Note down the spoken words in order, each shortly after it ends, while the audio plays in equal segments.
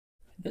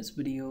This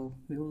video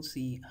we will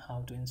see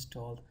how to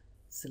install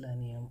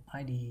Selenium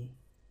IDE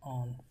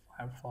on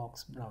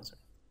Firefox browser.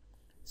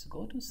 So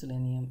go to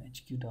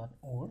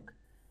seleniumhq.org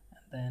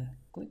and then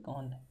click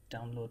on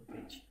download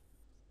page.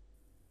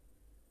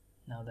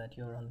 Now that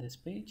you're on this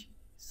page,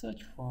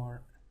 search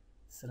for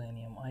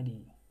Selenium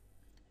IDE.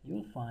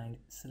 You'll find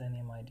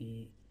Selenium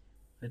IDE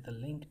with a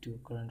link to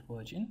current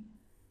version.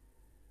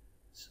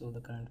 So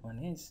the current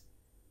one is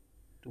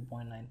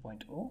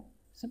 2.9.0.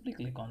 Simply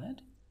click on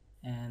it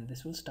and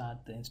this will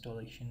start the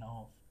installation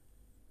of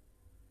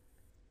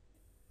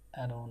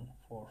add-on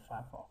for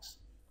Firefox.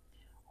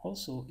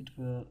 Also, it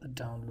will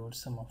download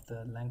some of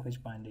the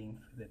language binding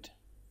with it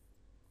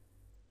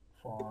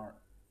for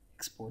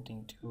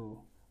exporting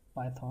to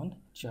Python,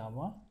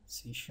 Java,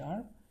 C#,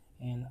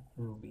 and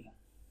Ruby.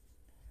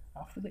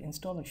 After the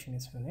installation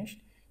is finished,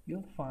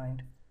 you'll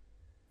find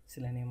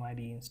Selenium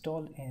IDE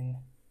installed in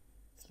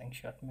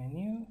Slingshot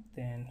menu,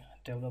 then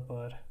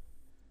developer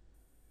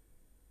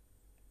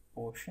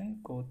portion,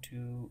 go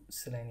to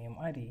Selenium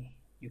IDE.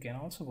 You can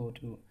also go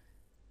to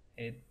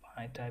it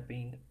by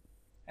typing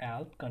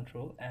Alt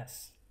Control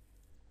S.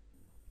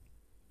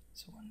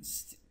 So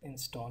once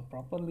installed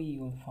properly,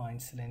 you will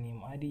find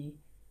Selenium IDE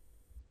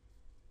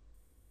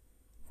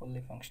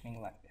fully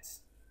functioning like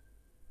this.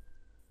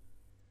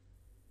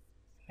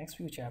 Next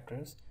few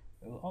chapters,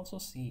 we will also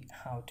see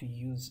how to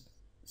use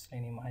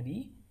Selenium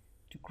IDE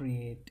to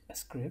create a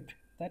script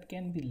that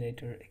can be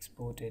later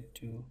exported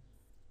to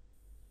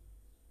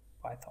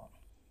Python.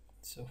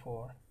 So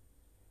for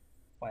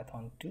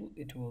Python 2,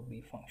 it will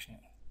be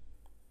functioning.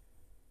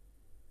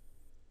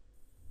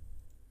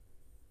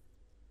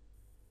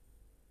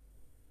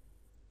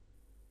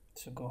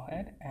 So go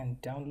ahead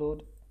and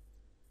download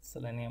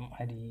Selenium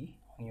IDE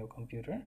on your computer.